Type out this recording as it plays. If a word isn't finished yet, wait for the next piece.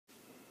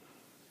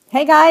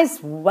Hey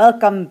guys,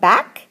 welcome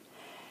back.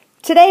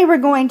 Today we're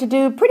going to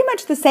do pretty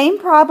much the same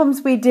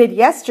problems we did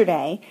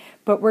yesterday,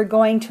 but we're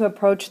going to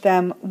approach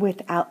them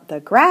without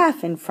the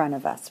graph in front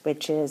of us,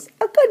 which is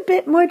a good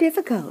bit more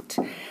difficult.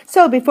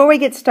 So before we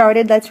get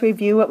started, let's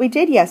review what we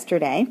did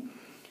yesterday.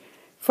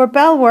 For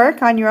bell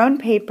work on your own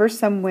paper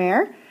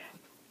somewhere,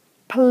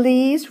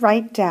 please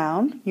write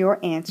down your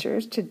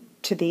answers to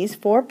these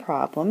four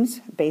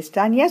problems based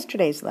on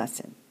yesterday's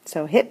lesson.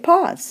 So hit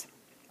pause.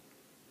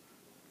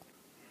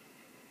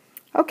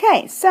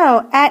 Okay,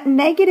 so at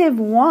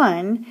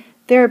 -1,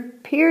 there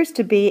appears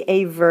to be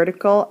a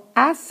vertical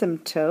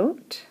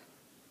asymptote.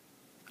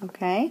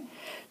 Okay,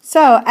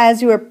 so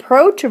as you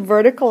approach a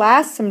vertical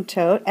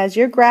asymptote, as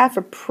your graph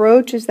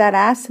approaches that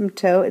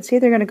asymptote, it's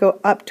either going to go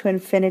up to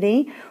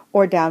infinity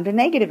or down to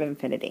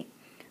 -infinity.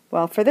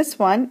 Well, for this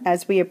one,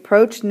 as we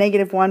approach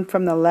 -1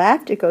 from the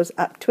left, it goes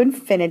up to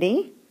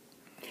infinity.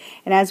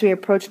 And as we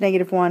approach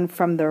 -1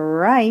 from the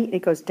right,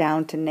 it goes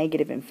down to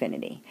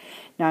 -infinity.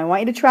 Now, I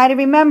want you to try to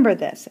remember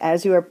this.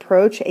 As you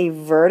approach a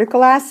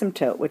vertical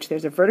asymptote, which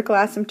there's a vertical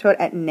asymptote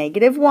at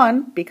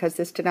 -1, because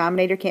this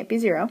denominator can't be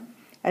 0.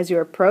 As you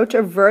approach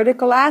a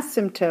vertical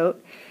asymptote,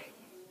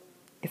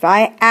 if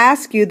I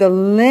ask you the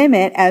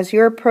limit as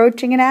you're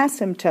approaching an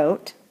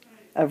asymptote,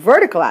 a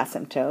vertical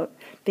asymptote,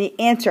 the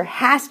answer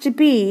has to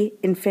be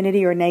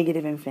infinity or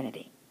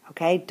 -infinity.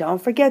 Okay,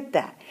 don't forget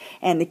that.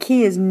 And the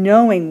key is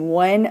knowing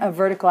when a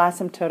vertical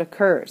asymptote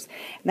occurs.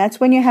 And that's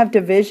when you have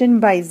division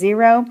by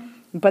 0,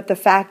 but the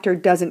factor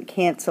doesn't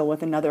cancel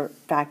with another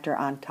factor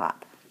on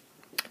top.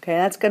 Okay,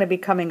 that's going to be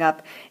coming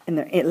up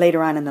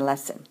later on in the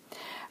lesson.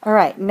 All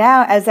right,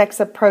 now as x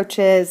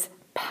approaches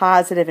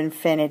positive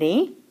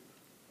infinity,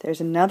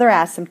 there's another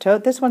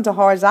asymptote. This one's a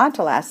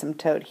horizontal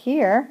asymptote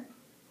here.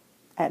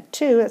 At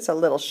 2, it's a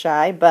little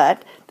shy,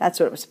 but that's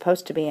what it was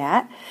supposed to be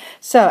at.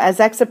 So as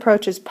x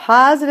approaches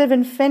positive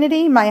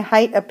infinity, my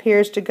height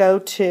appears to go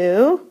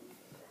to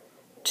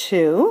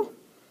 2.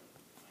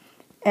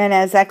 And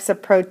as x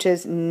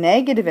approaches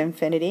negative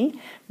infinity,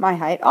 my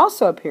height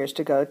also appears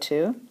to go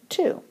to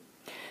 2.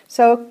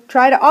 So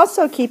try to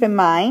also keep in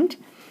mind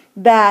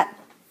that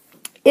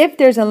if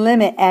there's a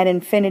limit at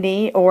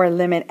infinity or a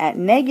limit at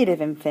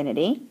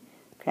 -infinity,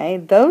 okay,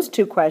 those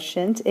two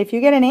questions, if you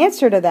get an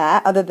answer to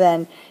that other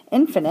than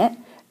infinite,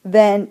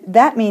 then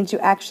that means you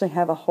actually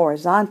have a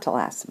horizontal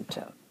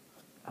asymptote.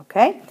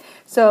 Okay?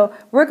 So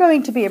we're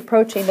going to be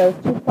approaching those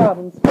two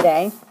problems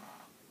today,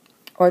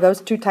 or those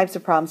two types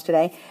of problems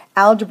today,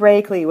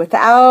 algebraically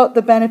without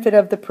the benefit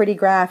of the pretty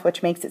graph,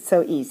 which makes it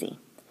so easy.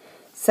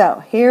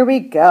 So here we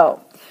go.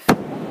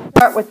 Let's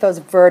start with those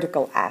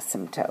vertical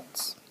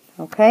asymptotes.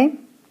 Okay?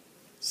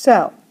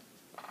 So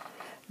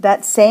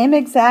that same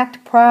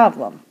exact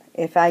problem,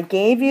 if I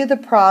gave you the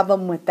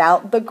problem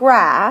without the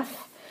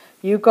graph,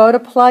 you go to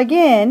plug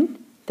in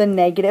the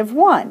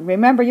 -1.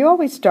 Remember, you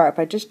always start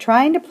by just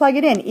trying to plug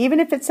it in. Even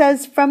if it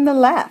says from the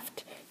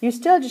left, you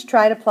still just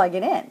try to plug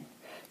it in.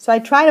 So I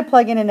try to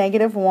plug in a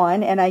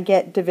 -1 and I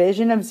get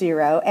division of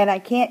 0, and I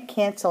can't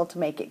cancel to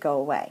make it go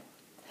away.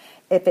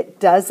 If it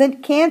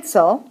doesn't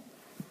cancel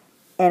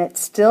and it's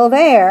still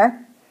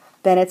there,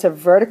 then it's a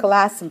vertical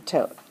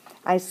asymptote.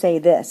 I say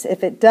this,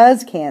 if it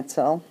does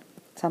cancel,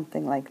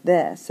 something like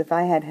this, if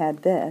I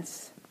had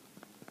this,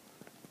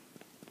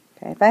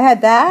 okay, if I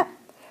had that,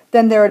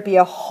 then there would be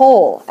a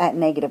hole at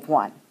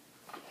 -1.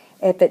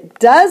 If it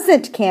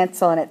doesn't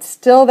cancel and it's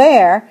still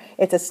there,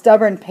 it's a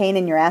stubborn pain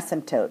in your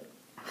asymptote.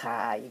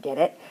 Ah, you get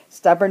it?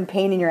 Stubborn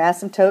pain in your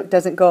asymptote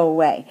doesn't go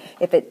away.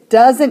 If it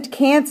doesn't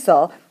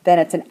cancel, then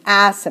it's an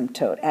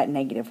asymptote at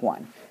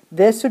 -1.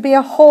 This would be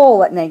a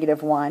hole at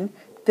 -1.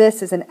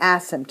 This is an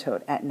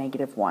asymptote at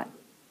 -1.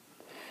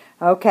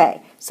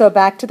 Okay, so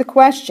back to the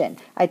question.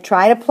 I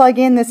try to plug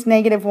in this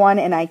 -1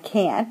 and I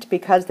can't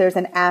because there's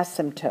an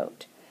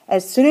asymptote.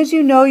 As soon as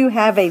you know you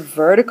have a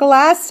vertical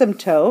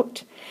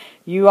asymptote,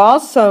 you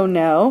also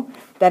know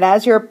that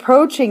as you're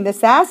approaching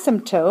this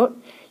asymptote,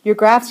 your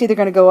graph's either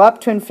going to go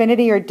up to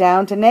infinity or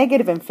down to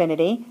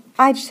 -infinity.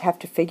 I just have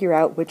to figure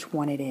out which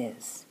one it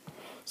is.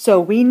 So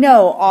we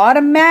know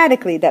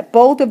automatically that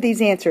both of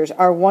these answers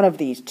are one of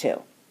these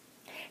two.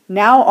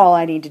 Now all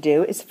I need to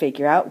do is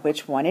figure out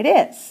which one it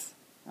is.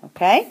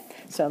 Okay,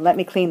 so let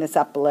me clean this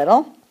up a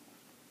little.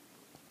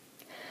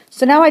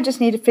 So now I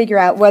just need to figure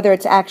out whether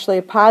it's actually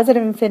a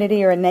positive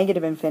infinity or a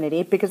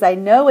 -infinity, because I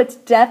know it's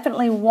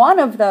definitely one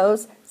of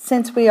those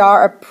since we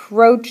are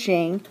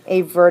approaching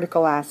a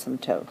vertical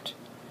asymptote.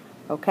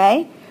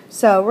 Okay,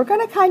 so we're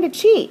going to kind of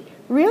cheat.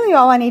 Really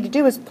all I need to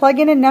do is plug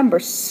in a number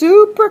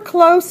super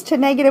close to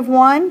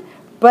 -1,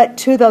 but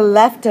to the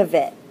left of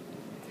it.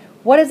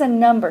 What is a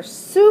number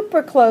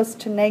super close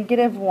to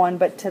 -1,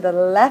 but to the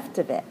left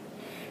of it?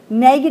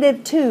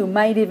 -2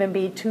 might even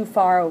be too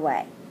far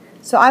away.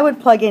 So I would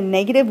plug in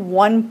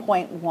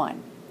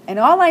 -1.1. And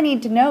all I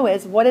need to know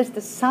is what is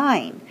the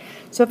sign.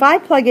 So if I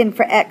plug in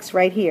for x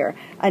right here,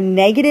 a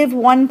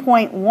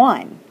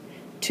 -1.1,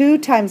 2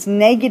 times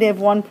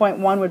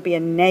 -1.1 would be a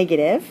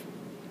negative.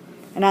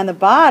 And on the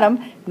bottom,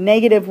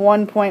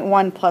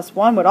 -1.1 plus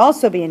 1 would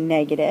also be a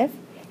negative.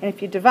 And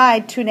if you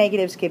divide, two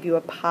negatives give you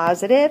a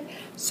positive.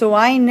 So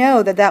I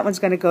know that that one's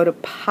going to go to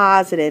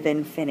positive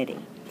infinity.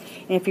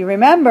 And if you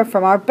remember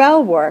from our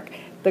Bell work,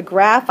 the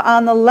graph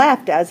on the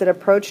left, as it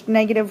approached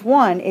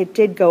 -1, it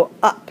did go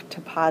up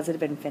to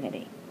positive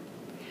infinity.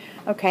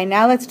 Okay,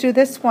 now let's do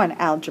this one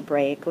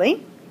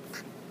algebraically.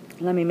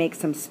 Let me make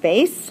some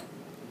space.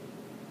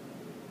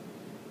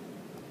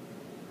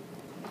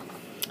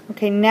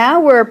 Okay, now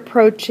we're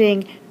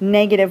approaching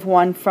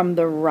 -1 from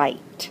the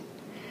right.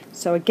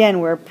 So again,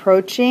 we're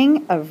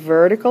approaching a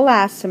vertical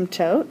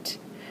asymptote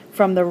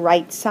from the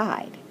right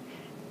side.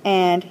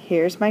 And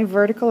here's my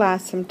vertical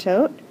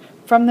asymptote.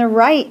 From the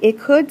right, it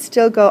could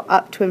still go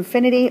up to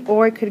infinity,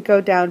 or it could go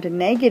down to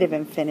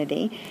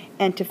 -infinity.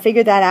 And to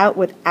figure that out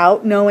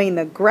without knowing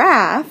the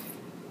graph,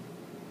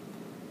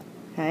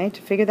 okay,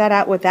 to figure that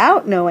out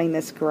without knowing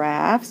this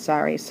graph,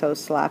 sorry, so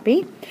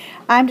sloppy,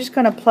 I'm just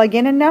going to plug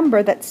in a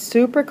number that's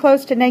super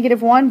close to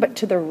 -1, but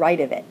to the right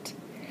of it.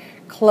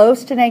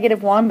 Close to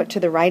 -1, but to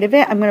the right of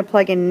it, I'm going to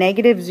plug in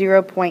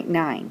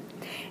 -0.9.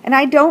 And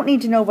I don't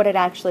need to know what it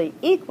actually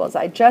equals.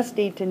 I just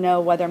need to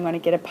know whether I'm going to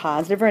get a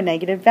positive or a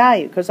negative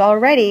value, because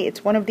already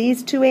it's one of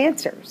these two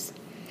answers.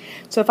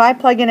 So if I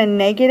plug in a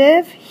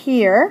negative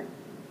here,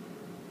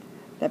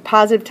 that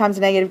positive times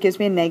a negative gives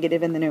me a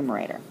negative in the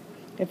numerator.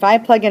 If I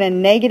plug in a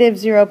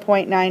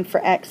 -0.9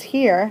 for x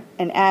here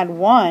and add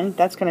 1,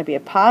 that's going to be a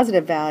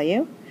positive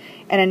value.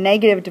 And a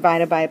negative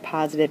divided by a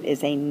positive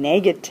is a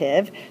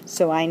negative.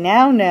 So I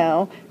now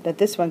know that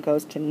this one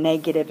goes to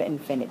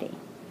 -infinity.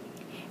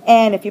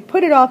 And if you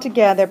put it all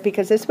together,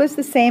 because this was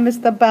the same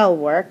as the Bell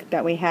work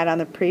that we had on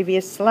the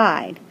previous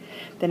slide,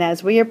 then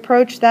as we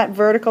approach that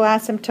vertical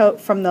asymptote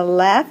from the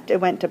left,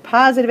 it went to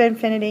positive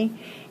infinity,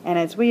 and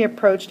as we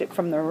approached it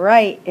from the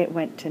right, it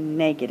went to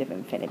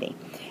 -infinity.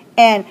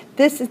 And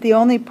this is the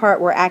only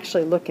part we're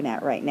actually looking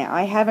at right now.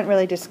 I haven't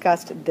really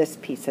discussed this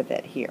piece of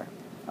it here.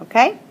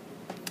 Okay?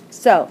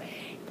 So,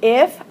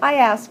 if I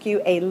ask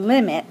you a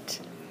limit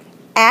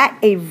at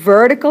a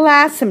vertical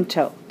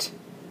asymptote,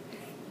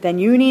 then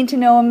you need to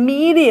know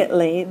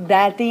immediately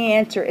that the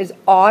answer is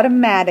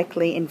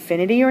automatically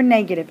infinity or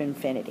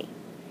 -infinity.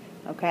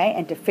 Okay?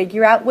 And to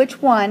figure out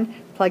which one,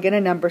 plug in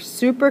a number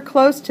super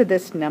close to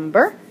this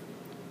number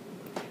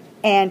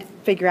and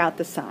figure out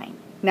the sign.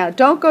 Now,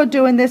 don't go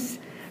doing this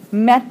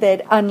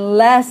method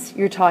unless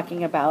you're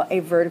talking about a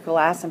vertical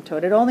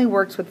asymptote. It only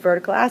works with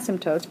vertical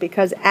asymptotes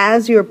because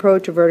as you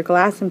approach a vertical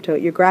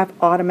asymptote, your graph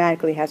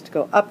automatically has to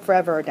go up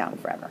forever or down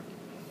forever.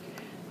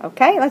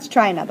 Okay? Let's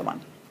try another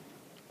one.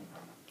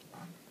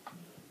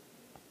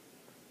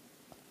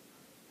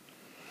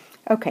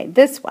 Okay,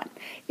 this one.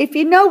 If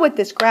you know what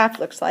this graph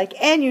looks like,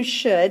 and you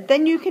should,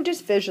 then you can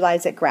just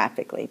visualize it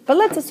graphically. But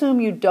let's assume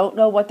you don't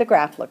know what the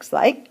graph looks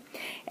like,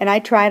 and I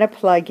try to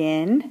plug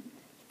in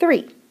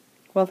 3.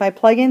 Well, if I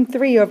plug in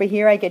 3 over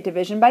here, I get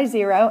division by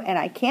 0, and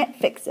I can't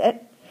fix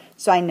it.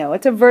 So I know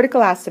it's a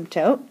vertical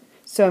asymptote,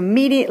 so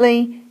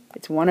immediately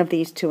it's one of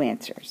these two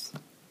answers.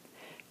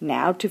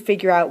 Now, to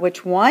figure out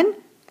which one,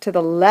 to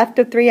the left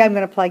of 3, I'm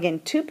going to plug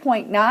in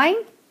 2.9.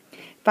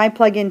 If I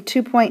plug in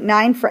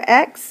 2.9 for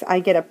x,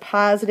 I get a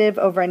positive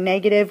over a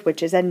negative,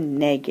 which is a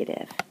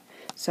negative.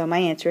 So my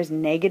answer is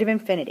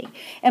 -infinity.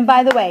 And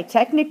by the way,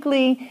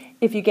 technically,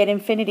 if you get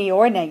infinity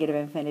or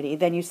 -infinity,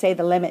 then you say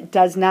the limit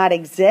does not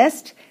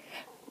exist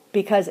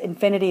because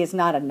infinity is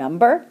not a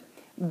number.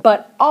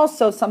 But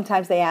also,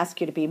 sometimes they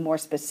ask you to be more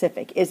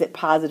specific. Is it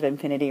positive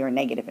infinity or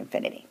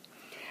 -infinity?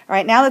 All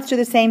right, now let's do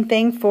the same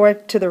thing for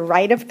to the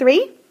right of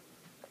 3.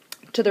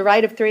 To the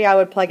right of 3, I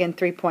would plug in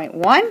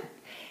 3.1.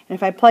 And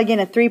if I plug in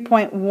a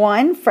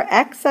 3.1 for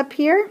x up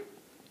here,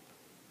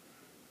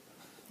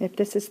 if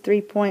this is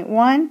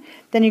 3.1,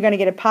 then you're going to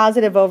get a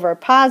positive over a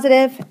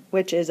positive,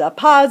 which is a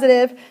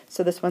positive,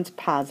 so this one's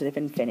positive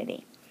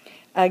infinity.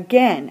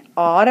 Again,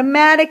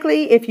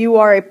 automatically, if you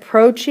are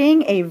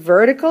approaching a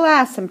vertical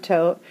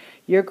asymptote,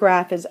 your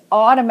graph is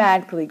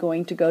automatically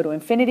going to go to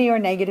infinity or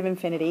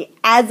 -infinity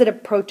as it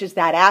approaches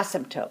that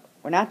asymptote.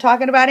 We're not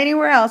talking about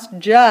anywhere else,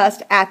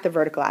 just at the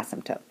vertical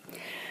asymptote.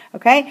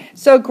 Okay,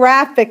 so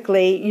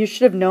graphically, you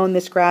should have known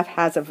this graph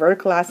has a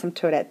vertical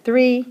asymptote at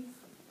 3,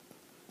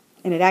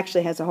 and it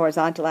actually has a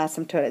horizontal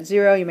asymptote at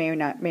 0. You may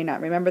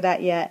not remember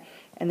that yet,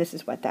 and this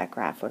is what that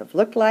graph would have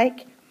looked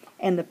like.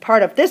 And the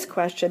part of this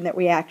question that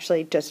we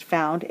actually just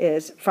found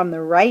is from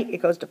the right,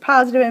 it goes to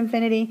positive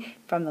infinity.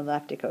 From the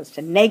left, it goes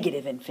to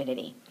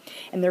 -infinity.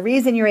 And the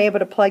reason you're able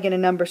to plug in a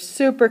number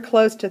super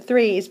close to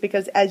 3 is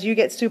because as you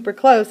get super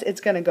close,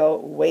 it's going to go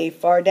way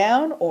far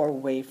down or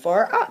way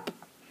far up.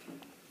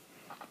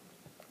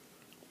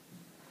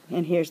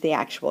 And here's the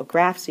actual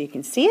graph so you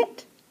can see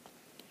it.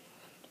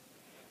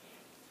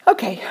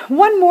 Okay,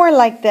 one more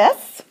like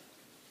this.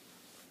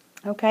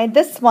 Okay,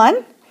 this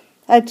one,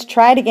 let's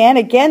try it again.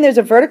 Again, there's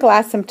a vertical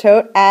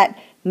asymptote at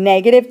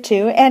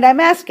 -2, and I'm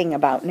asking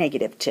about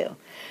 -2.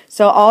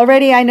 So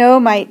already I know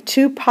my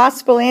two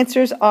possible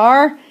answers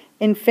are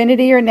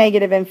infinity or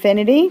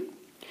 -infinity.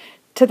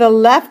 To the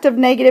left of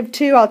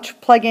 -2, I'll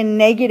plug in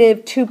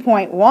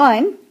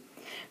 -2.1.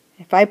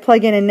 If I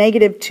plug in a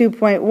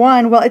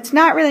 -2.1, well, it's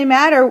not really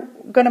matter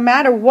going to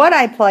matter what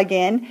I plug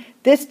in,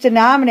 this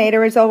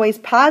denominator is always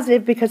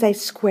positive because I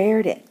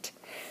squared it.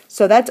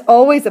 So that's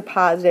always a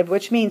positive,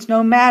 which means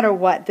no matter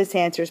what, this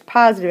answer is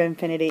positive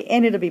infinity,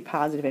 and it'll be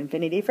positive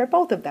infinity for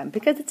both of them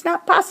because it's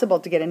not possible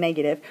to get a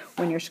negative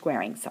when you're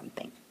squaring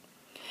something.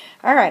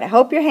 All right, I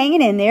hope you're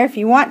hanging in there. If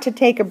you want to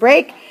take a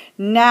break,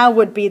 now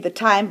would be the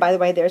time. By the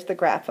way, there's the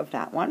graph of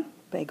that one.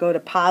 They go to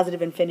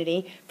positive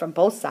infinity from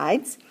both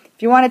sides.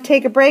 If you want to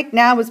take a break,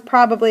 now is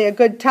probably a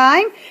good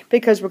time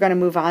because we're going to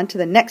move on to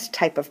the next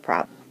type of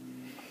problem.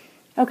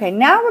 Okay,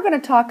 now we're going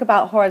to talk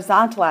about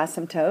horizontal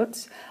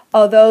asymptotes,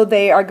 although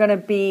they are going to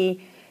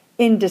be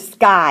in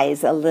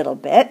disguise a little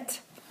bit,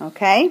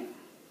 okay?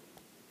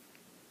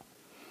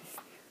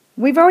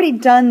 We've already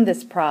done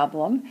this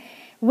problem.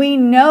 We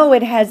know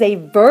it has a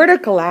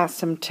vertical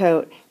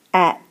asymptote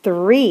at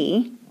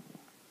 3,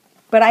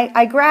 but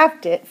I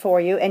graphed it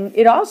for you, and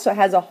it also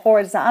has a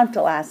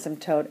horizontal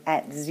asymptote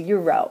at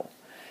 0.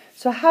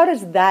 So how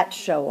does that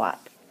show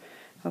up?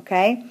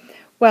 Okay,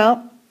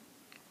 well,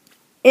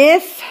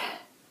 if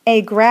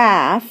a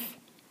graph,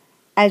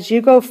 as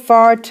you go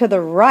far to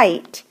the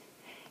right,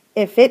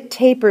 if it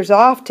tapers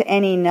off to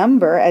any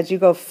number, as you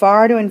go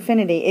far to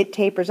infinity, it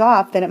tapers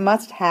off, then it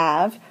must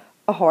have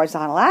a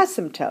horizontal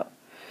asymptote.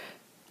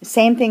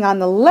 Same thing on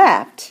the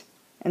left,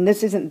 and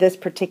this isn't this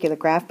particular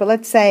graph, but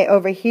let's say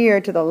over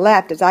here to the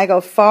left, as I go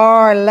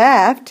far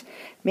left,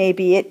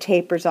 maybe it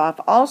tapers off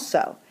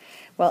also.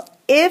 Well,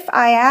 if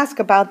I ask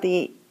about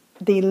the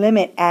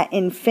limit at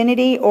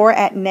infinity or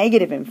at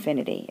negative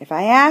infinity, if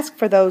I ask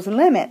for those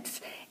limits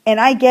and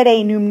I get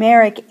a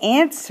numeric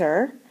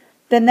answer,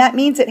 then that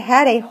means it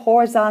had a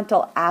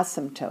horizontal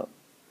asymptote.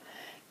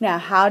 Now,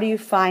 how do you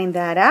find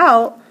that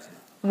out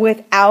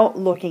without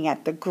looking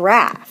at the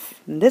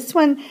graph? And this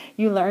one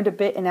you learned a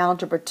bit in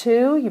Algebra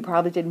 2. You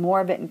probably did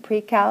more of it in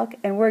pre-calc,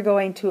 and we're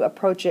going to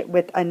approach it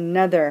with in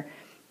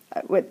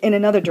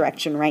another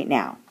direction right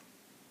now.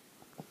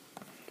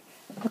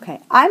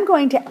 Okay, I'm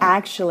going to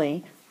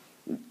actually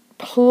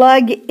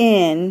plug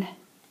in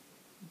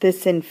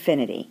this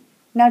infinity.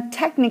 Now,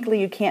 technically,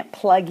 you can't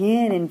plug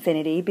in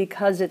infinity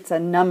because it's a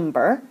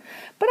number,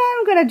 but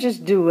I'm going to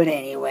just do it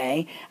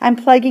anyway. I'm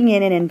plugging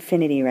in an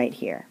infinity right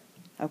here.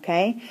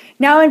 Okay?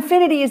 Now,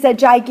 infinity is that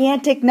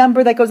gigantic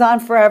number that goes on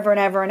forever and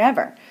ever and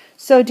ever.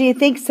 So do you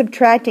think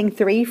subtracting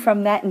 3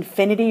 from that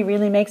infinity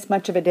really makes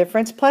much of a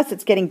difference? Plus,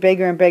 it's getting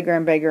bigger and bigger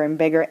and bigger and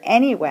bigger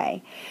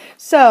anyway.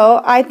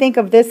 So I think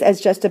of this as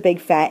just a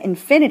big fat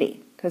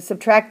infinity, because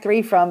subtract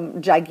 3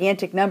 from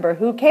gigantic number,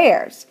 who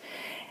cares?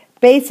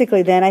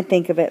 Basically, then I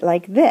think of it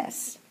like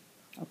this.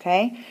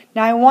 Okay?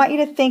 Now, I want you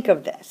to think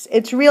of this.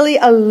 It's really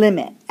a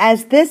limit.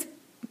 As this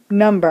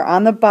number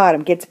on the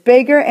bottom gets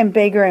bigger and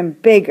bigger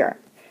and bigger,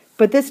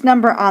 but this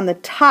number on the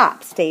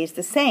top stays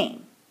the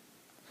same,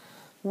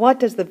 what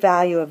does the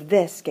value of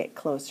this get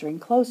closer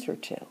and closer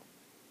to?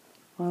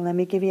 Well, let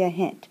me give you a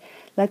hint.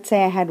 Let's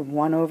say I had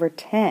 1 over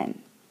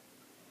 10.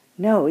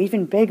 No,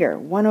 even bigger,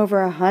 1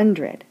 over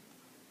 100.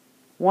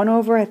 1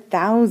 over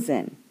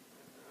 1,000.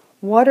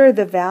 What are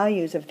the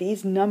values of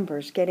these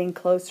numbers getting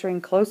closer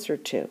and closer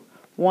to?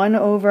 1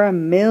 over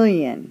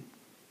 1,000,000.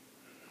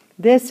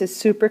 This is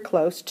super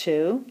close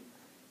to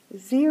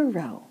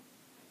 0.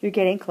 You're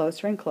getting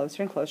closer and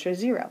closer and closer to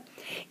 0.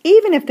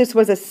 Even if this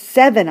was a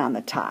 7 on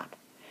the top,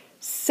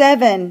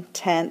 7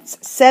 tenths,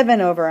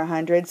 7 over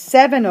 100,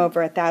 7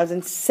 over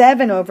 1,000,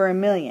 7 over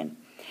 1,000,000.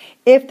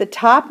 If the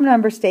top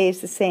number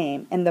stays the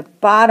same and the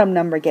bottom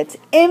number gets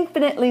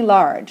infinitely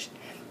large,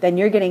 then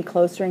you're getting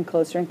closer and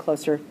closer and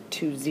closer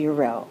to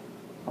 0.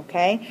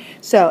 Okay?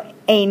 So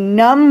a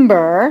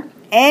number,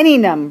 any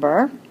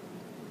number,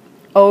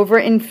 over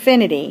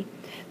infinity,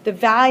 the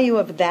value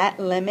of that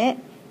limit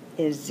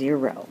is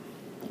 0.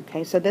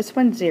 Okay, so this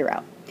one's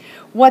 0.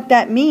 What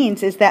that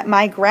means is that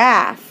my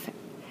graph,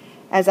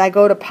 as I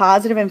go to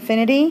positive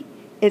infinity,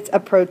 it's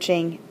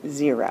approaching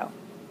 0.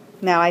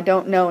 Now, I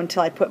don't know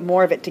until I put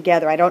more of it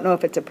together. I don't know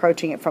if it's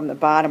approaching it from the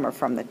bottom or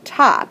from the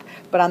top,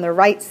 but on the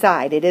right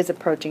side, it is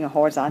approaching a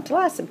horizontal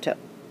asymptote.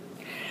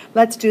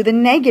 Let's do the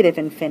negative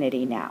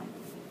infinity now.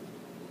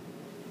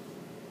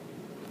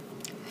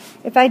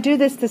 If I do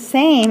this the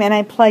same and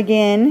I plug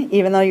in,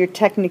 even though you're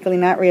technically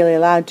not really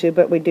allowed to,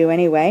 but we do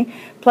anyway,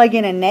 plug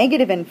in a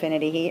negative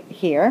infinity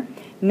here.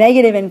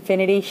 Negative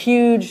infinity,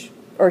 huge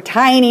or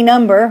tiny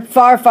number,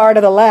 far, far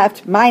to the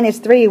left,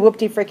 -3,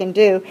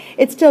 whoop-de-frickin-do.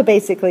 It's still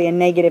basically a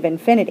negative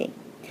infinity.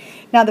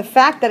 Now, the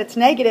fact that it's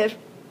negative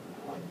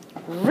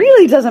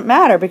really doesn't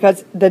matter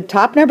because the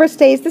top number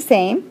stays the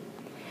same.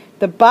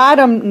 The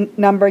bottom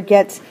number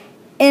gets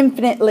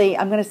infinitely,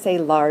 I'm going to say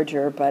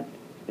larger, but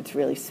it's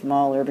really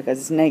smaller because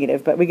it's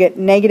negative, but we get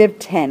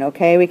 -10,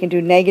 okay? We can do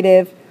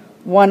negative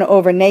 1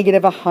 over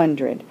negative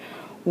 100,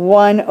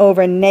 1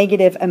 over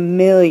negative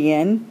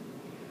 1,000,000.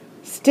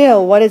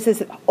 Still, what is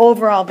this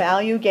overall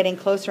value getting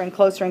closer and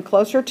closer and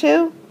closer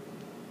to?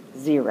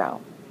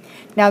 0.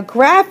 Now,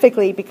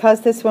 graphically,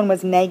 because this one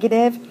was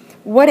negative,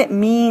 what it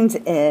means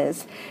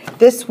is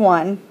this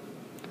one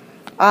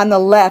on the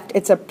left,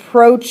 it's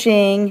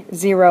approaching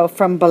 0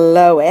 from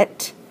below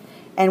it.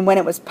 And when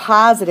it was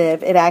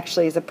positive, it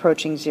actually is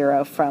approaching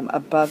 0 from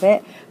above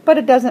it. But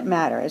it doesn't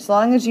matter. As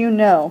long as you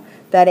know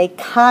that a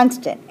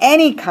constant,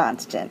 any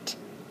constant,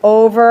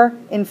 over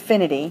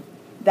infinity,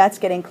 that's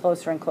getting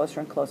closer and closer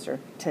and closer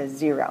to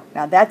 0.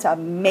 Now, that's a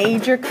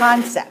major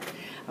concept.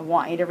 I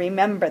want you to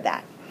remember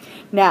that.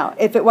 Now,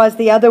 if it was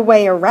the other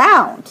way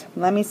around,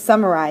 let me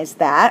summarize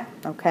that,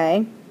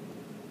 okay?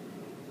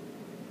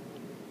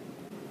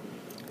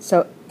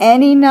 So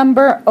any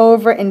number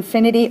over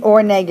infinity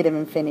or negative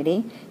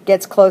infinity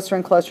gets closer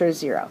and closer to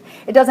 0.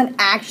 It doesn't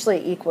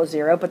actually equal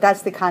 0, but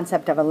that's the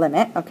concept of a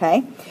limit,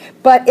 okay?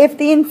 But if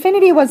the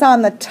infinity was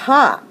on the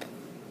top,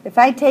 if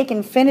I take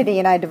infinity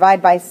and I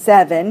divide by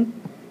 7,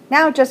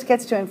 now it just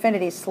gets to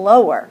infinity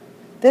slower.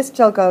 This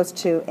still goes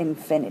to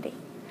infinity.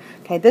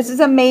 Okay, this is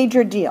a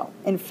major deal.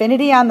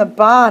 Infinity on the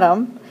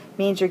bottom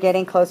means you're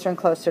getting closer and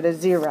closer to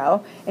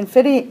 0.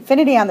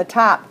 Infinity on the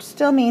top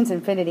still means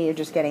infinity, you're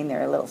just getting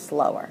there a little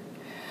slower.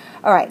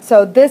 All right,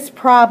 so this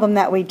problem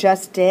that we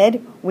just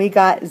did, we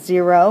got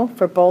 0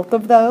 for both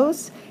of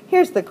those.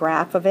 Here's the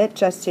graph of it,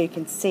 just so you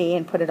can see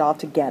and put it all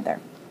together.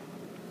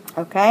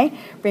 Okay,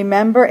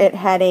 remember it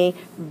had a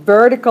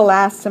vertical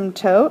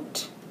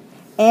asymptote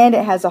and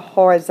it has a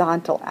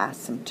horizontal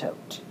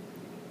asymptote.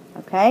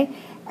 Okay,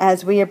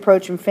 as we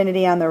approach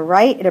infinity on the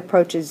right, it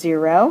approaches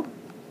 0.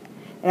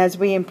 And as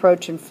we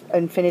approach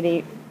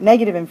infinity,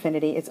 negative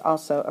infinity, it's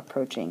also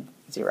approaching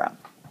 0.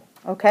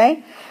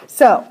 Okay,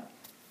 so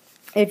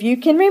if you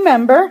can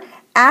remember,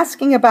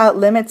 asking about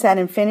limits at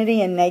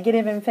infinity and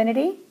negative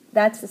infinity,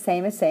 that's the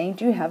same as saying,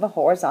 do you have a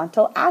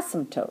horizontal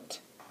asymptote?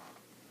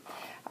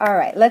 All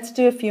right, let's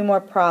do a few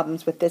more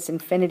problems with this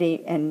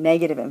infinity and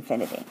negative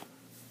infinity.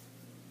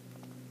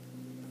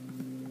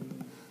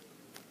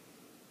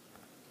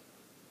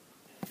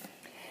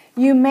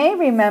 You may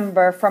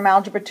remember from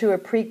Algebra 2 or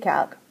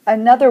Pre-Calc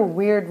another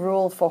weird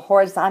rule for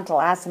horizontal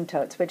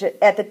asymptotes, which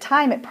at the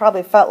time it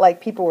probably felt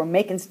like people were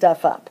making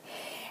stuff up.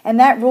 And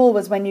that rule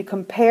was when you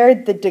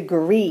compared the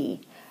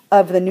degree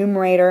of the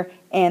numerator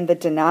and the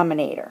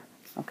denominator.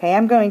 Okay,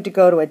 I'm going to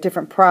go to a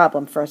different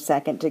problem for a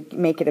second to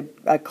make it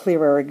a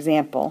clearer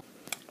example.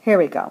 Here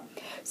we go.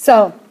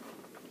 So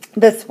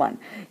this one.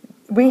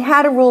 We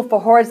had a rule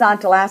for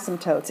horizontal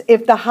asymptotes.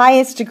 If the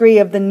highest degree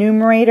of the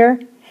numerator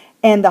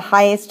and the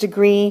highest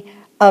degree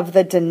of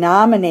the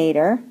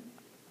denominator,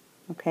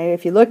 okay,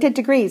 if you looked at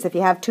degrees, if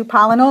you have two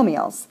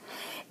polynomials,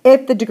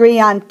 if the degree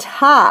on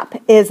top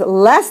is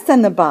less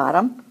than the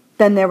bottom,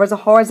 then there was a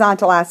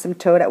horizontal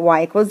asymptote at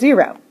y equals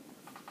 0.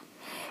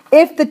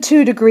 If the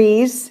two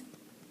degrees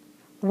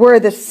were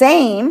the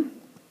same,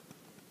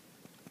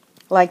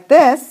 like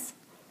this,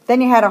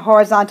 then you had a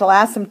horizontal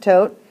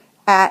asymptote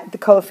at the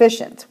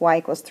coefficients, y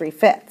equals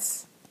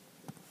 3/5.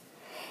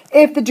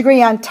 If the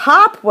degree on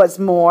top was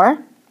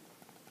more,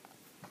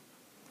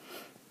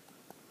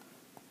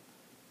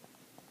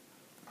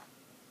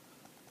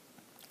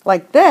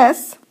 like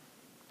this,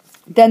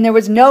 then there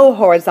was no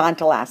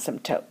horizontal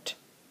asymptote.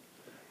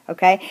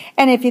 Okay?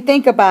 And if you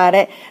think about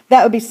it,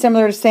 that would be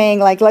similar to saying,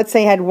 like, let's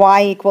say you had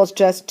y equals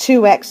just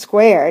 2x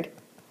squared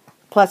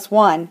plus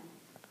 1.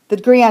 The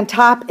degree on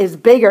top is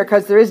bigger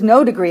because there is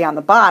no degree on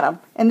the bottom,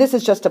 and this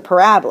is just a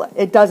parabola.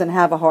 It doesn't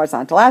have a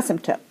horizontal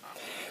asymptote.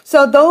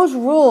 So those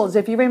rules,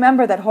 if you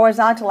remember that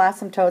horizontal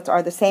asymptotes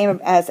are the same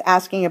as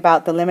asking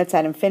about the limits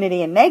at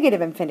infinity and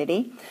negative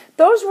infinity,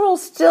 those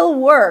rules still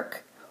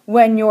work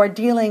when you're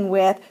dealing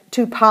with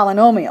two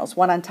polynomials,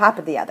 one on top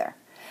of the other.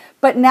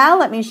 But now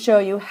let me show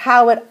you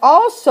how it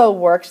also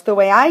works the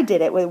way I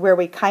did it, where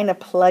we kind of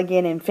plug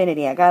in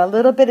infinity. I got a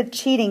little bit of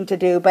cheating to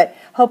do, but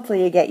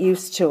hopefully you get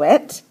used to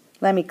it.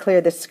 Let me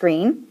clear the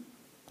screen.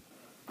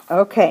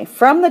 Okay,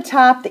 from the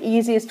top, the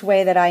easiest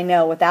way that I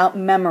know without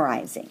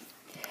memorizing.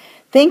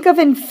 Think of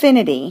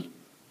infinity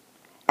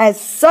as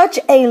such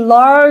a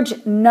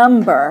large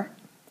number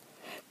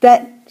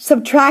that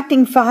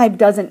subtracting 5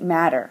 doesn't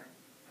matter.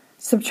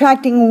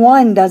 Subtracting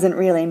 1 doesn't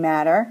really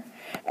matter.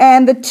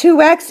 And the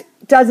 2x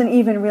doesn't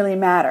even really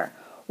matter.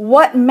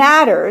 What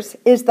matters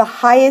is the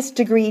highest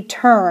degree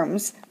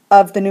terms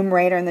of the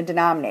numerator and the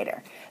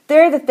denominator.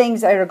 They're the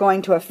things that are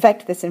going to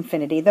affect this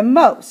infinity the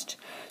most.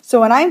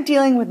 So when I'm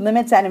dealing with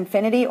limits at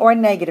infinity or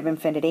negative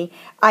infinity,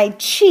 I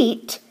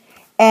cheat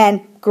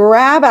and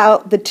grab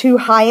out the two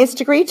highest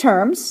degree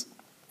terms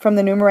from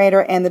the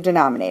numerator and the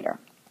denominator.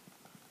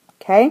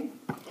 Okay?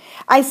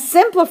 I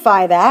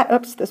simplify that.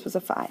 Oops, this was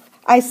a 5.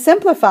 I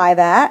simplify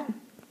that.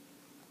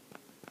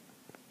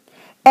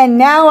 And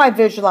now I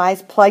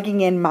visualize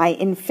plugging in my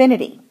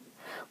infinity.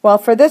 Well,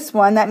 for this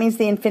one, that means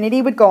the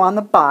infinity would go on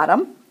the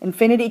bottom.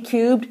 Infinity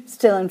cubed,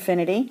 still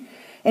infinity.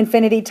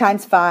 Infinity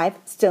times 5,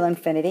 still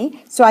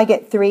infinity. So I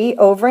get 3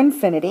 over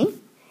infinity.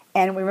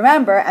 And we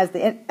remember, as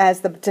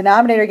the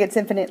denominator gets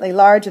infinitely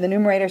large and the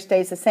numerator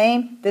stays the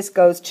same, this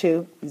goes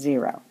to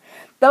 0.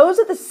 Those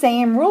are the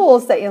same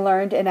rules that you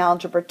learned in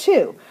Algebra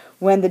 2.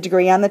 When the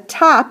degree on the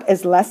top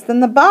is less than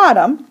the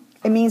bottom,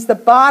 it means the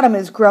bottom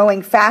is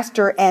growing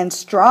faster and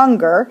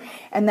stronger,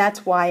 and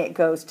that's why it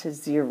goes to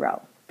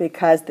 0,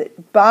 because the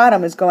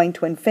bottom is going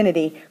to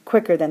infinity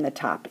quicker than the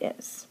top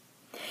is.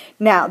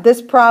 Now,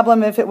 this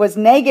problem, if it was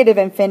negative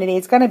infinity,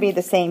 it's going to be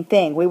the same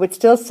thing. We would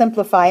still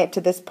simplify it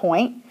to this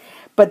point,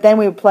 but then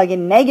we would plug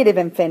in negative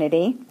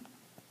infinity.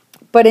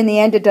 But in the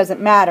end, it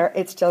doesn't matter.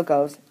 It still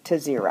goes to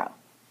 0.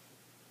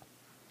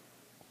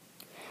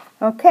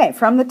 Okay,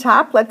 from the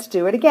top, let's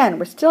do it again.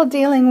 We're still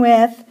dealing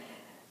with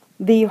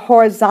the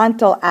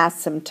horizontal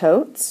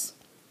asymptotes,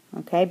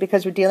 okay,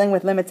 because we're dealing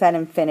with limits at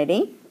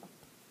infinity.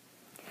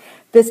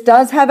 This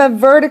does have a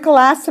vertical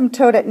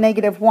asymptote at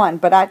 -1,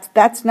 but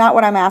that's not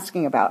what I'm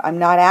asking about. I'm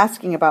not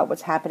asking about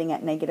what's happening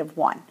at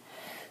 -1.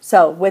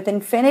 So with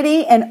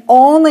infinity, and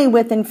only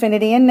with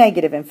infinity and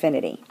negative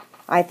infinity,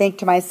 I think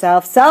to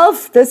myself,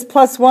 this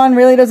 +1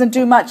 really doesn't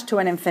do much to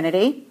an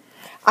infinity.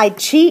 I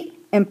cheat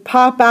and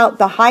pop out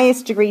the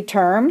highest degree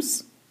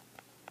terms.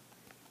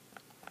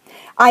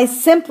 I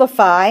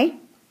simplify,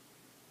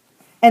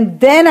 and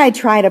then I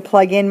try to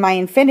plug in my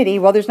infinity.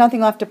 Well, there's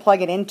nothing left to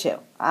plug it into.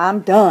 I'm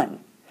done.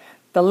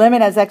 The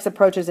limit as x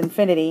approaches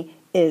infinity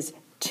is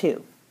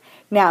 2.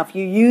 Now, if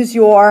you use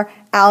your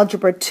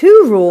Algebra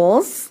 2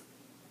 rules,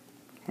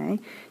 okay,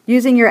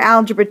 using your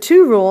Algebra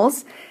 2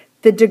 rules,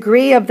 the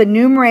degree of the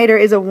numerator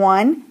is a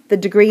 1, the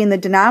degree in the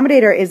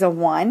denominator is a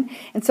 1,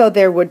 and so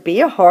there would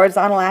be a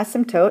horizontal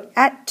asymptote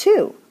at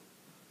 2.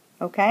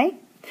 Okay?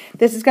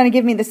 This is going to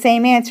give me the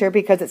same answer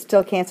because it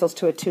still cancels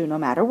to a 2 no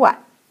matter what.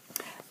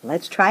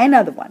 Let's try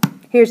another one.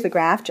 Here's the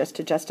graph just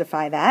to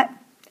justify that.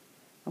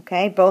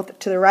 Okay, both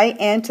to the right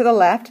and to the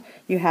left,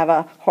 you have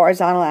a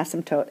horizontal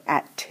asymptote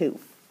at 2.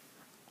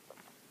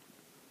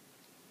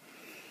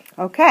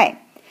 Okay,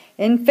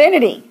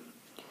 infinity.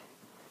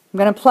 I'm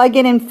going to plug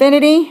in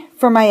infinity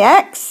for my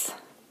x.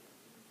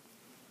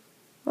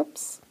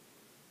 Whoops.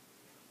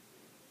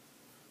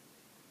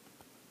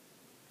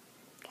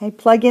 Okay,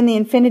 plug in the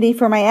infinity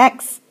for my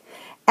x.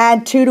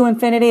 Add 2 to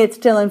infinity, it's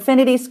still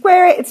infinity.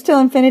 Square it, it's still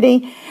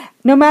infinity.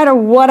 No matter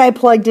what I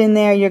plugged in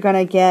there, you're going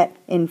to get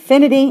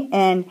infinity,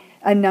 and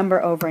a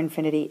number over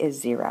infinity is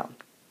 0.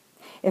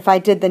 If I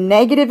did the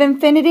negative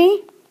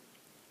infinity,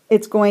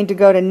 it's going to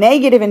go to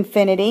negative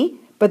infinity,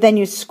 but then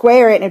you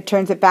square it and it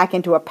turns it back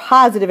into a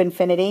positive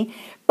infinity,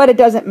 but it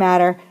doesn't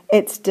matter,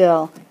 it's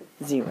still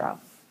 0.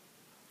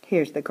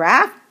 Here's the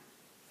graph.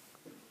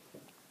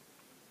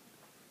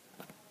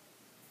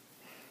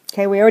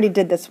 Okay, we already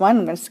did this one.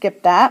 I'm going to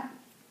skip that.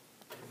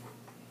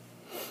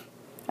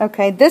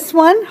 Okay, this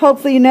one,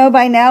 hopefully you know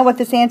by now what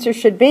this answer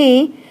should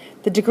be.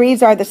 The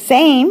degrees are the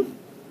same,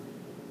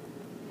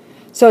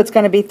 so it's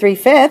going to be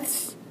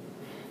 3/5.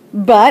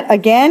 But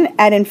again,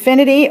 at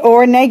infinity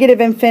or negative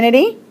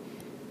infinity,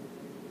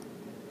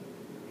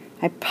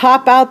 I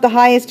pop out the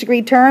highest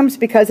degree terms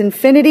because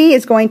infinity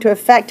is going to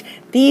affect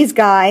these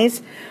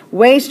guys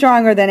way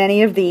stronger than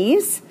any of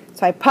these.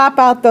 So I pop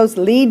out those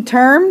lead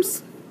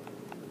terms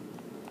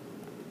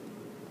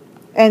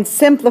and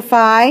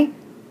simplify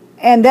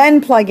and then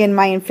plug in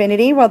my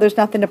infinity. Well, there's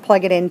nothing to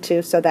plug it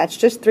into, so that's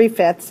just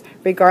 3/5,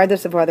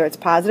 regardless of whether it's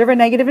positive or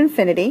negative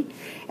infinity.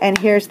 And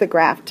here's the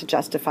graph to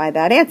justify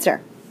that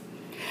answer.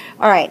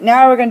 All right,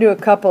 now we're going to do a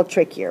couple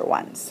trickier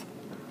ones.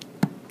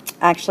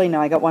 Actually, no,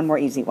 I got one more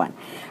easy one.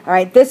 All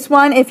right, this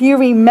one, if you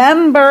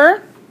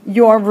remember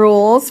your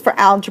rules for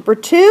Algebra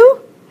 2,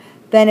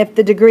 then if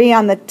the degree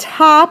on the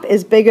top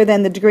is bigger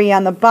than the degree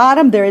on the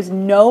bottom, there is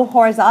no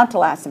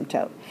horizontal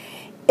asymptote.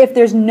 If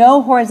there's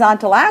no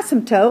horizontal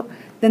asymptote,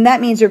 then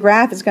that means your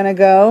graph is going to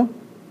go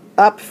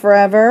up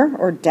forever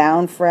or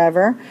down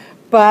forever,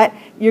 but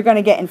you're going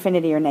to get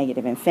infinity or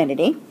negative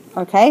infinity.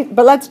 Okay,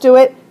 but let's do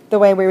it the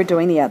way we were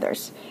doing the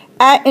others.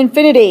 At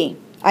infinity,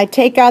 I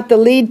take out the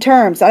lead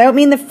terms. I don't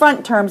mean the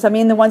front terms, I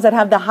mean the ones that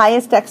have the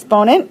highest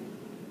exponent.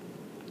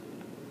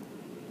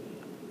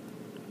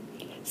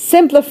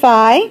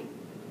 Simplify,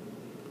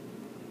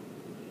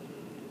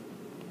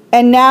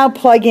 and now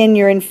plug in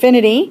your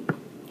infinity.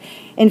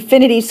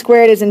 Infinity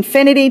squared is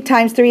infinity,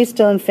 times 3 is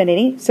still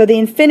infinity. So the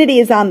infinity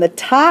is on the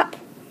top,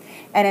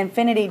 and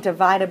infinity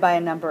divided by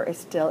a number is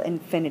still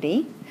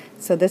infinity.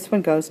 So this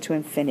one goes to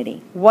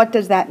infinity. What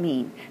does that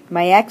mean?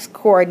 My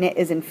x-coordinate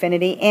is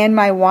infinity, and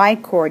my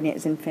y-coordinate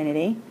is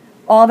infinity.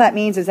 All that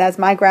means is as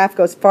my graph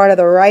goes far to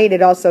the right,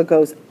 it also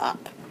goes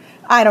up.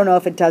 I don't know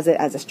if it does it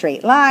as a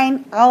straight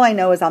line. All I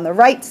know is on the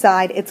right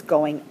side, it's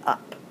going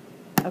up.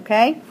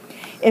 Okay?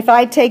 If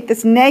I take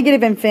this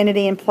negative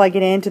infinity and plug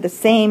it into the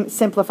same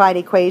simplified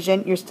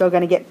equation, you're still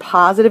going to get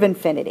positive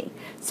infinity.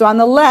 So on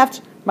the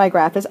left, my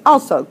graph is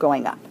also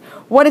going up.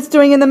 What it's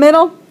doing in the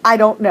middle, I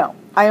don't know.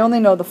 I only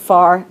know the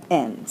far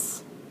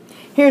ends.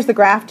 Here's the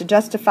graph to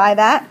justify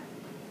that.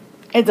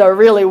 It's a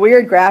really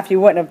weird graph. You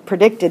wouldn't have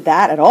predicted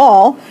that at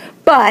all.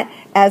 But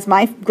as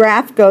my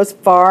graph goes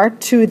far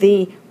to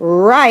the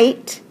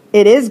right,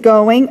 it is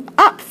going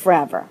up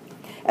forever.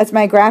 As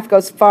my graph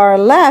goes far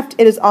left,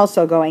 it is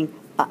also going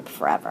up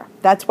forever.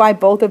 That's why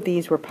both of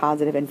these were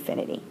positive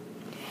infinity.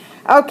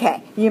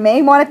 Okay, you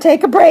may want to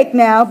take a break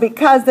now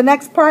because the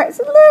next part is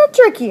a little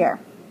trickier.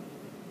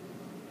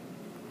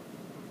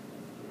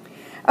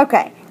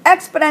 Okay,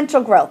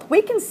 exponential growth.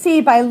 We can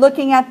see by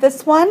looking at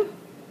this one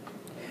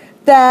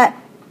that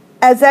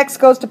as x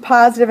goes to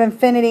positive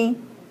infinity,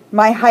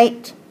 my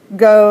height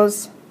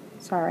goes,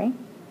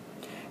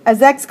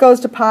 as x goes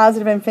to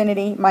positive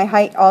infinity, my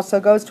height also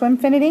goes to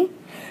infinity.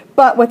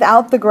 But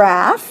without the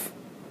graph,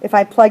 if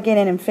I plug in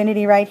an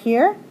infinity right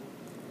here,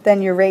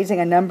 then you're raising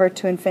a number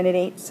to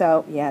infinity.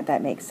 So yeah,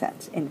 that makes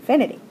sense.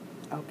 Infinity.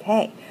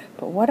 Okay,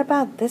 but what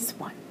about this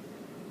one?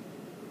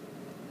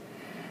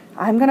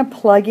 I'm going to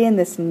plug in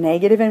this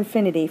negative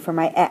infinity for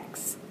my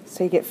x.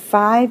 So you get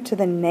 5 to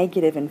the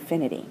negative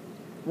infinity.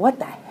 What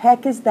the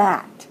heck is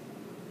that?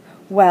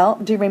 Well,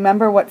 do you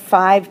remember what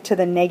 5 to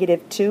the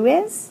negative 2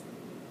 is?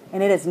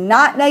 And it is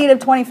not negative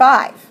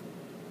 25.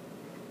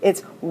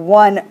 It's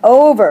 1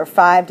 over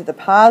 5 to the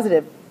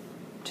positive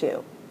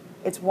 2.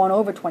 It's 1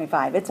 over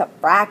 25. It's a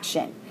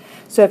fraction.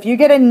 So if you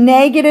get a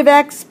negative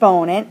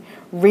exponent,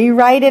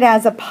 rewrite it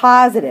as a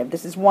positive.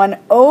 This is 1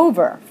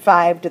 over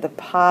 5 to the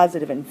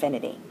positive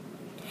infinity.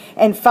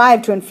 And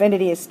 5 to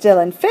infinity is still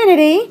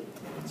infinity.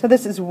 So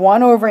this is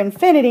 1 over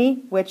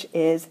infinity, which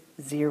is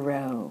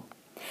 0.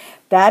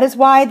 That is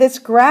why this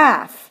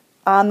graph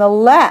on the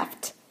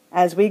left,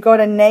 as we go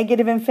to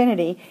negative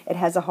infinity, it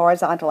has a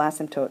horizontal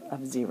asymptote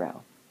of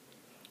 0.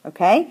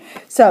 Okay?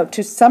 So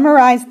to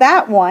summarize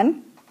that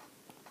one,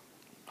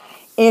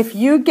 if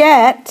you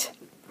get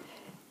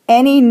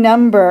any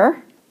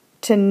number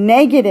to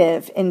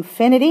negative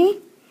infinity,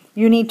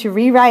 you need to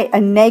rewrite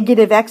a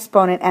negative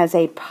exponent as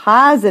a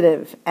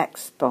positive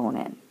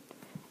exponent.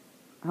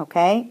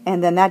 Okay?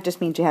 And then that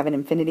just means you have an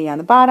infinity on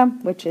the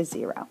bottom, which is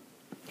 0.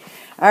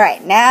 All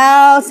right,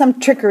 now some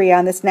trickery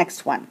on this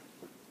next one.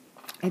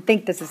 I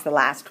think this is the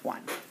last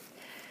one.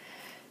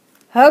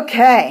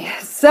 Okay,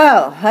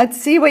 so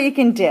let's see what you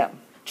can do.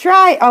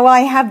 Try, oh, well,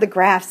 I have the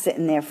graph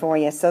sitting there for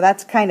you, so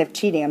that's kind of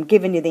cheating. I'm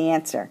giving you the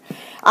answer.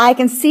 I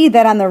can see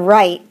that on the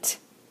right,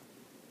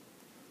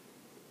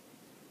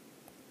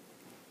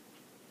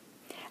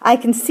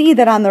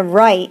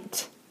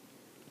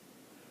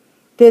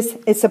 this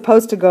is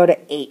supposed to go to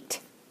 8.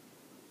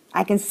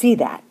 I can see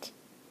that.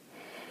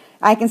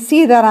 I can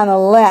see that on the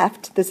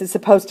left, this is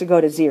supposed to go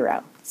to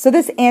 0. So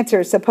this answer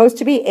is supposed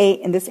to be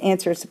 8, and this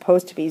answer is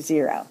supposed to be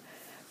 0.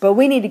 But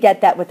we need to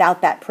get that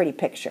without that pretty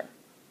picture.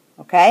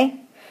 Okay?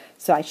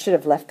 So I should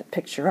have left the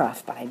picture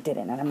off, but I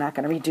didn't, and I'm not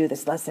going to redo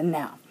this lesson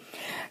now.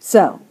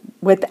 So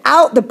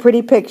without the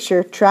pretty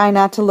picture, try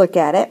not to look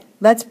at it.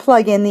 Let's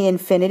plug in the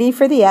infinity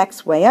for the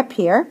x way up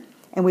here,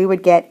 and we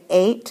would get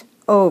 8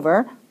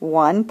 over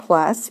 1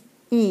 plus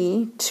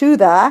e to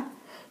the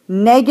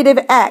negative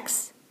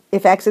x.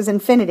 If x is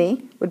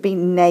infinity, would be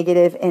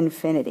negative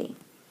infinity.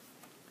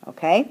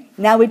 Okay?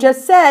 Now we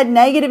just said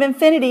negative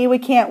infinity, we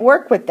can't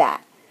work with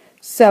that.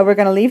 So we're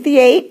going to leave the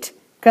 8,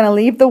 going to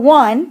leave the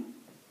 1,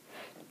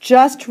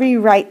 just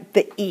rewrite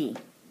the e.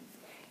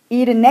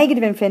 E to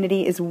negative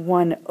infinity is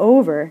 1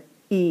 over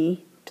e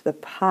to the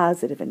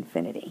positive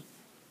infinity.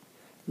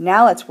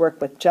 Now let's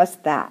work with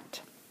just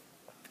that.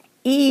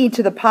 E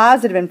to the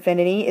positive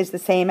infinity is the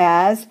same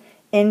as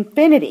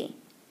infinity.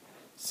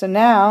 So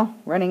now,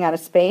 running out of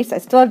space, I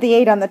still have the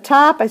 8 on the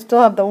top, I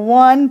still have the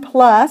 1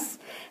 plus,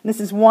 and this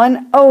is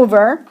 1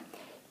 over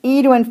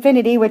e to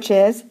infinity, which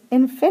is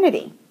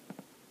infinity.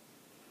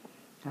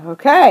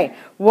 Okay,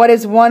 what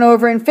is 1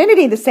 over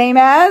infinity? The same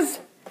as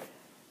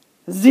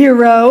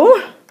 0.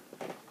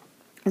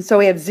 And so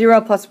we have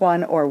 0 plus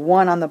 1, or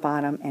 1 on the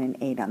bottom and an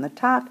 8 on the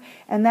top,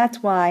 and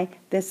that's why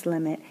this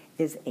limit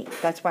is 8.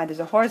 That's why there's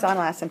a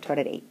horizontal asymptote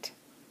at 8.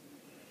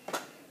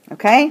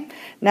 Okay,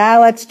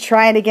 now let's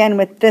try it again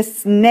with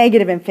this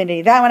negative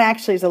infinity. That one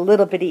actually is a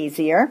little bit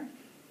easier.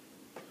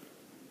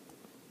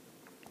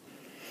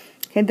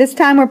 Okay, this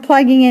time we're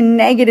plugging in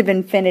negative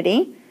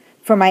infinity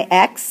for my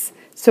x.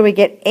 So we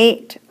get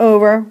 8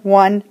 over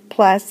 1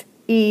 plus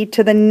e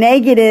to the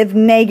negative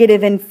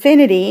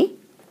infinity,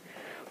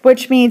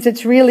 which means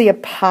it's really a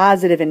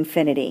positive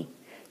infinity.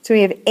 So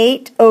we have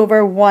 8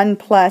 over 1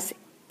 plus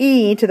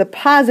e to the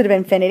positive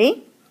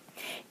infinity.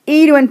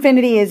 E to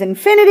infinity is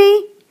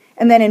infinity.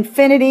 And then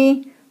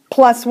infinity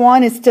plus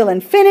 1 is still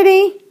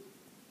infinity.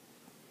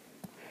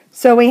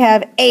 So we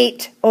have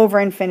 8 over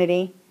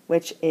infinity,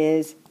 which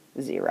is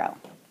 0.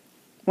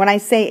 When I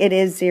say it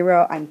is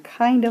 0, I'm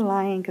kind of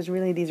lying because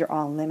really these are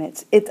all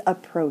limits. It's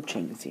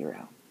approaching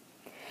 0.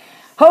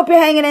 Hope you're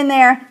hanging in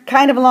there.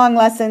 Kind of a long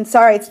lesson.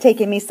 Sorry it's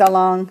taking me so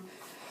long.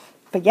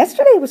 But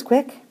yesterday was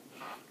quick.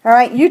 All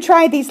right, you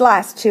try these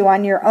last two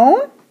on your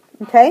own.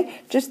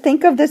 Okay, just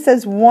think of this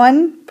as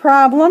one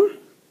problem.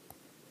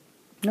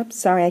 Oops,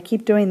 sorry, I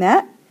keep doing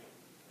that.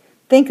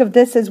 Think of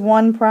this as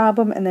one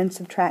problem and then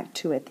subtract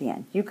 2 at the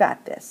end. You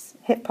got this.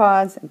 Hit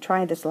pause and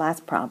try this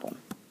last problem.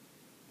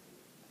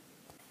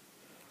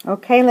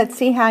 Okay, let's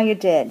see how you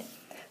did.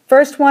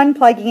 First one,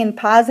 plugging in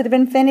positive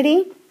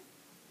infinity.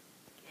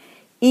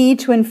 E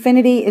to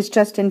infinity is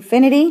just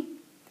infinity.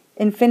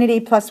 Infinity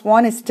plus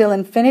 1 is still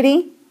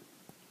infinity.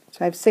 So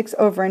I have 6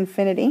 over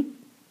infinity.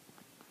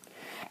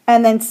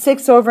 And then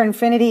 6 over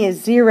infinity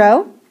is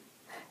 0.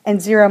 And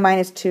 0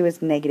 minus 2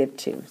 is negative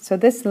 2. So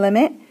this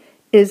limit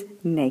is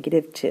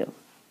negative 2.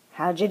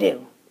 How'd you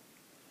do?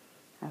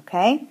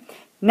 Okay.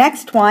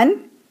 Next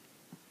one.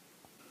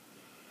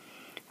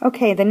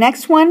 Okay, the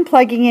next one,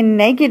 plugging in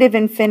negative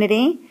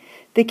infinity.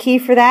 The key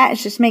for that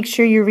is just make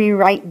sure you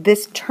rewrite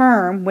this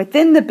term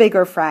within the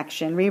bigger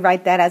fraction.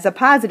 Rewrite that as a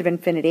positive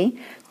infinity.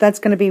 That's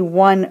going to be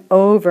 1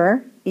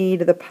 over e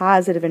to the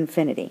positive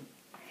infinity.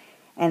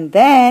 And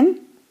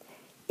then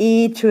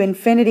e to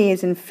infinity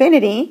is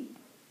infinity.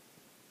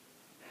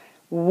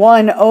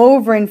 1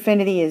 over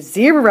infinity is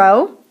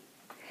 0.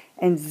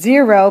 And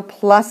 0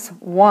 plus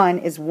 1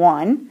 is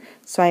 1.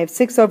 So I have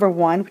 6 over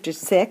 1, which is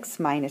 6,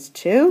 minus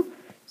 2.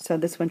 So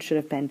this one should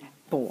have been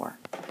 4.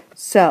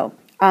 So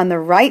on the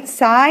right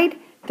side,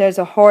 there's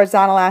a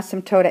horizontal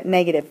asymptote at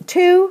negative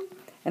 2.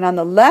 And on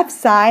the left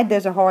side,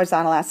 there's a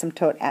horizontal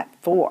asymptote at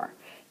 4.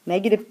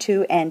 Negative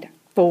 2 and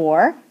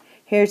 4.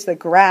 Here's the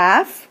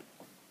graph.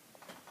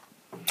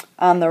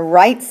 On the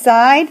right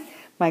side,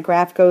 my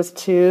graph goes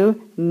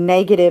to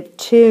negative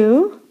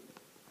 2.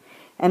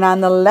 And on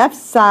the left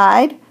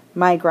side,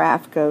 my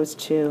graph goes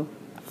to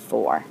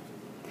 4.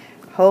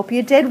 Hope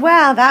you did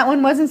well. That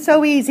one wasn't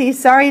so easy.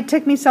 Sorry it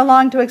took me so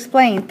long to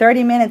explain.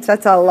 30 minutes,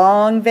 that's a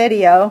long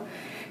video.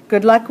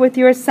 Good luck with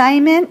your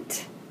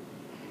assignment.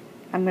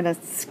 I'm going to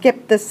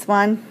skip this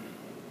one.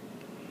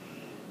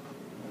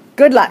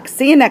 Good luck.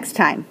 See you next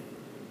time.